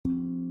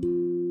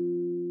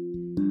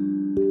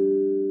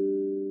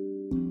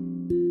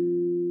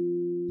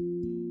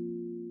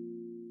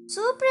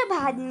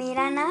सुप्रभात।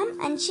 मेरा नाम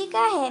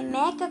अंशिका है।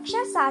 मैं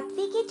कक्षा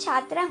 7वीं की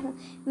छात्रा हूँ।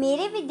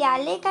 मेरे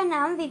विद्यालय का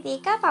नाम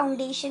विवेका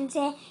फाउंडेशन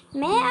है।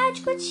 मैं आज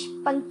कुछ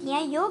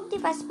पंक्तियाँ योग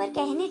दिवस पर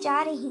कहने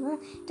जा रही हूँ,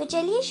 तो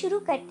चलिए शुरू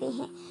करते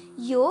हैं।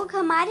 योग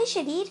हमारे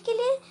शरीर के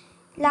लिए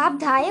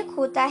लाभदायक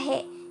होता है।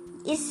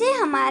 इससे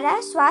हमारा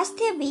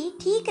स्वास्थ्य भी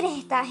ठीक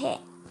रहता है।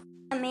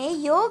 हमें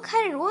योग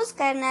हर रोज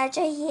करना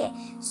चाहिए,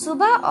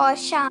 सुबह और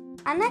शाम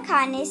खाना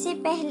खाने से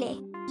पहले।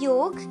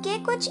 योग के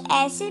कुछ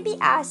ऐसे भी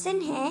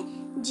आसन हैं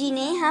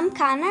जिन्हें हम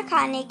खाना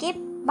खाने के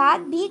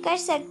बाद भी कर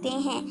सकते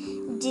हैं,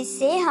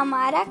 जिससे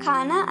हमारा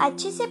खाना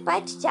अच्छे से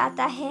पच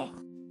जाता है।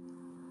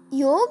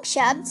 योग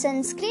शब्द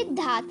संस्कृत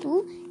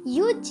धातु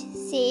युज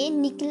से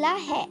निकला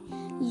है।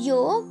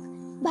 योग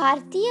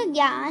भारतीय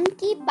ज्ञान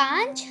की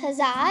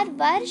 5000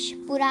 वर्ष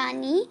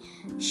पुरानी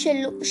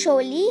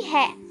शैली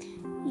है।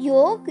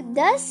 योग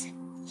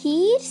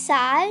 10,000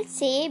 साल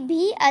से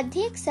भी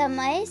अधिक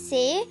समय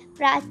से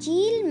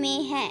प्राचीन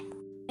में है।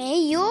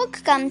 योग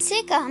कम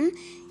से कम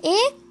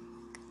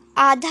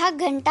आधा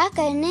घंटा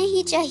करना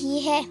ही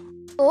चाहिए।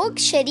 योग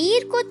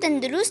शरीर को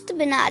तंदुरुस्त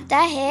बनाता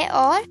है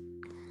और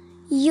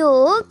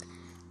योग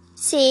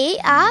से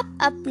आप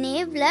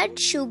अपने ब्लड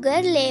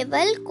शुगर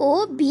लेवल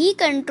को भी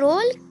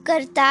कंट्रोल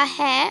करता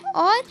है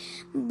और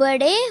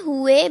बढ़े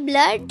हुए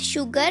ब्लड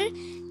शुगर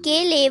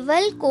के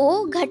लेवल को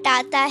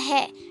घटाता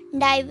है।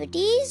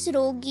 डायबिटीज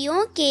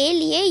रोगियों के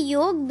लिए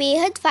योग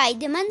बेहद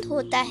फायदेमंद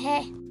होता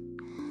है।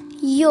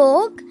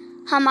 योग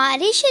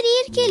हमारे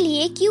शरीर के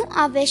लिए क्यों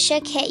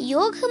आवश्यक है?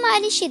 योग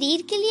हमारे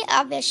शरीर के लिए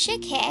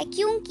आवश्यक है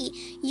क्योंकि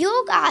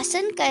योग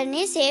आसन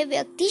करने से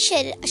व्यक्ति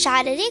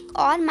शारीरिक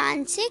और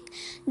मानसिक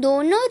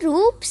दोनों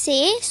रूप से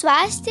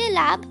स्वास्थ्य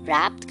लाभ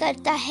प्राप्त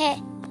करता है।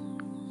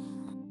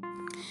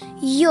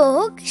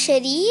 योग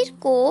शरीर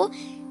को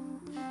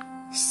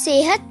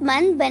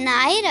सेहतमंद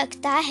बनाए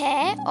रखता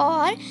है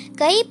और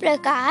कई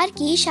प्रकार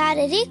की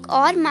शारीरिक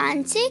और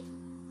मानसिक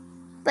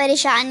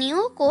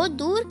परेशानियों को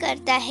दूर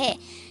करता है।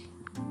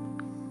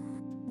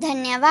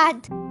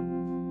 धन्यवाद।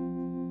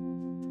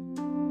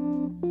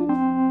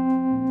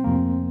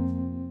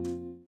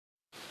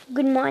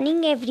 Good morning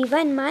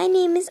everyone. My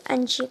name is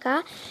Anshika.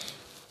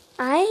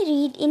 I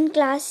read in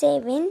class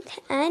 7th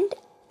and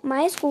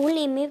my school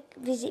name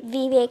is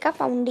Viveka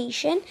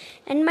Foundation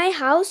and my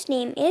house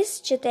name is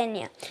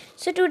Chaitanya.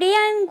 So today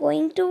I am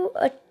going to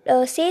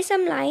say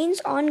some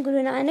lines on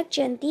Guru Nanak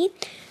Jayanti.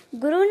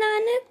 Guru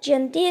Nanak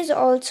Jayanti is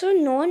also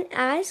known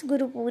as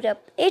Guru Purab.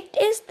 It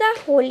is the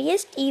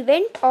holiest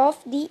event of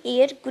the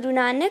year. Guru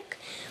Nanak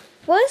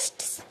was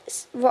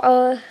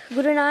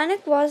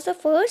the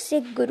first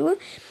Sikh Guru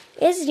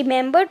is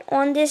remembered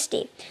on this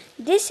day.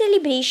 This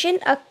celebration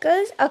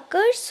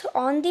occurs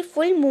on the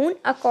full moon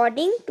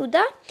according to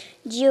the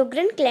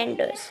Gregorian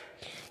calendars.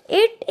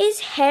 It is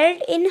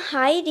held in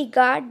high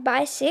regard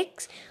by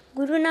Sikhs.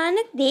 Guru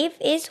Nanak Dev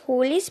is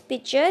holy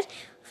picture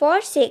for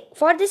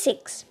the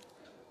Sikhs.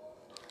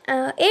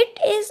 It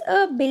is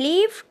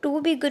believed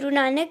to be Guru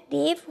Nanak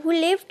Dev who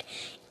lived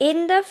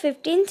in the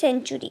 15th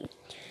century.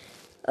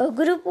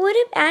 Guru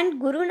Purab and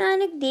Guru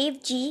Nanak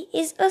Dev Ji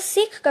is a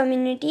Sikh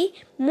community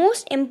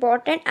most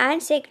important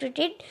and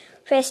sacred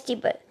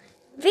festival,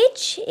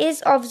 which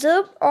is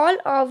observed all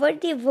over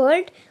the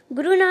world.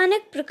 Guru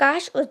Nanak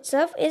Prakash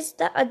Utsav is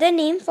the other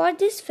name for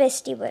this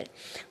festival,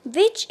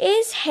 which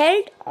is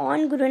held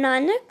on Guru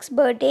Nanak's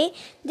birthday.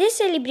 This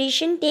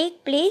celebration takes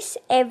place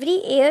every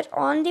year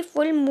on the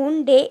full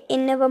moon day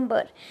in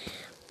November.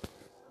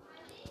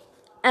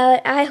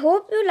 I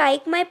hope you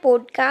like my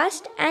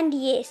podcast, and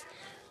yes,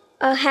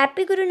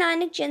 happy Guru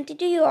Nanak Jayanti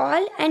to you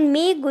all, and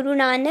may Guru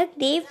Nanak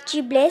Dev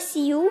Ji bless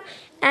you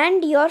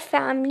and your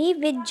family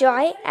with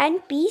joy and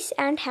peace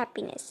and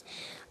happiness.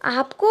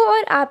 आपको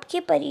और आपके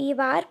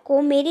परिवार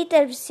को मेरी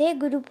तरफ से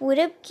गुरु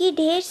पूरब की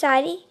ढेर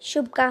सारी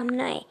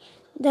शुभकामनाएं।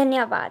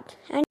 धन्यवाद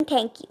and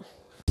thank you.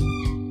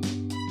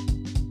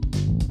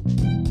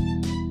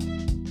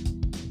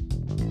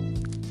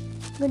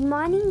 Good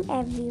morning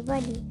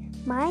everybody.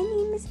 My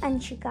name is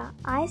Anshika.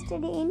 I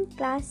study in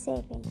class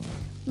 7.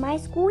 My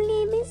school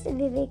name is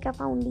Viveka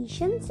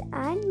Foundations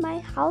and my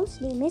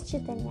house name is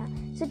Chaitanya.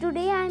 So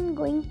today I am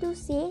going to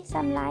say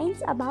some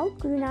lines about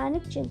Guru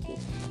Nanak Jayanti.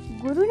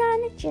 Guru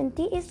Nanak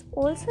Jayanti is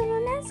also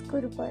known as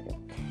Guru Purab.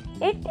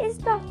 It is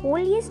the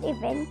holiest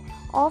event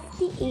of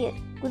the year.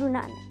 Guru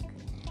Nanak,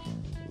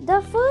 the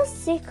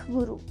first Sikh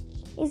Guru,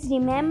 is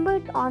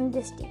remembered on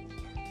this day.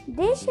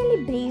 This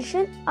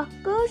celebration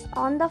occurs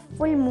on the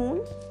full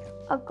moon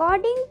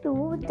according to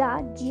the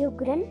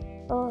Gregorian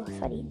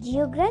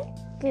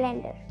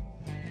calendar.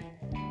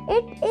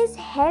 It is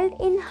held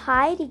in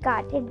high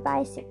regarded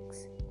by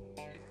Sikhs.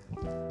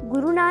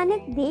 Guru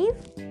Nanak Dev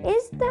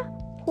is the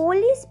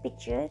holy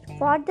picture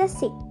for the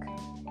Sikh.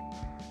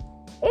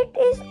 It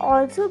is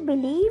also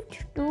believed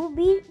to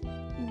be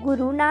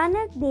Guru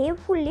Nanak Dev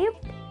who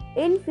lived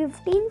in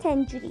 15th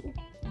century.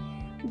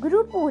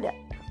 Guru Purab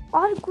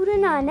or Guru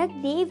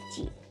Nanak Dev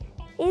Ji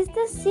is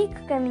the Sikh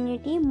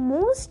community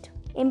most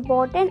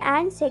important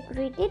and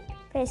sacred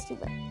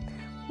festival,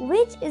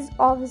 which is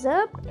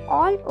observed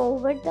all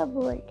over the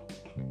world.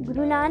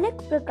 Guru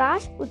Nanak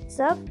Prakash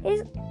Utsav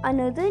is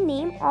another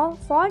name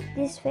for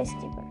this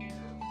festival,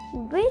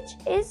 which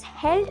is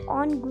held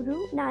on Guru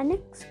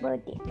Nanak's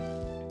birthday.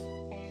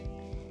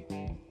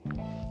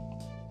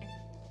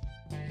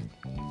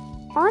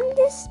 On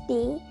this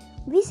day,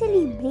 we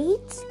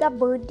celebrate the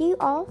birthday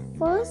of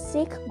first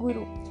Sikh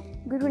Guru,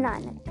 Guru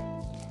Nanak,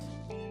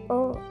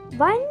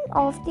 one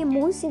of the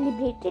most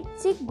celebrated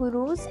Sikh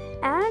Gurus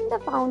and the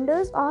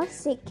founders of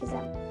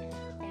Sikhism.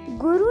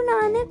 Guru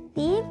Nanak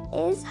Dev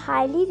is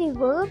highly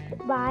revered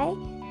by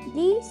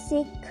the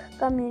Sikh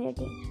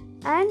community,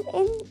 and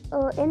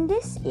in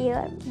this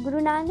year,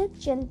 Guru Nanak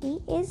Jayanti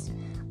is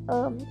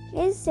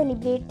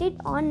celebrated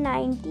on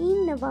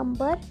 19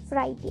 November,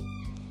 Friday.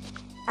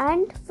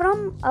 And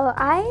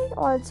I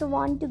also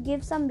want to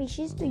give some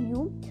wishes to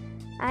you,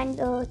 and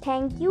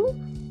thank you.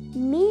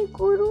 May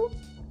Guru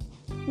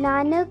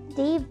Nanak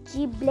Dev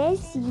Ji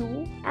bless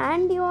you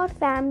and your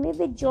family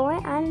with joy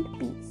and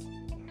peace,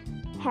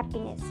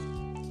 happiness.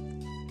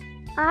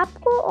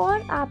 आपको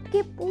और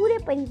आपके पूरे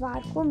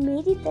परिवार को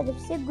मेरी तरफ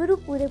से गुरु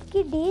पूरब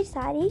की ढेर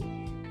सारी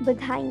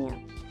बधाइयाँ.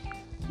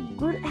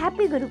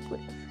 Happy Guru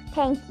Purab.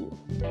 Thank you.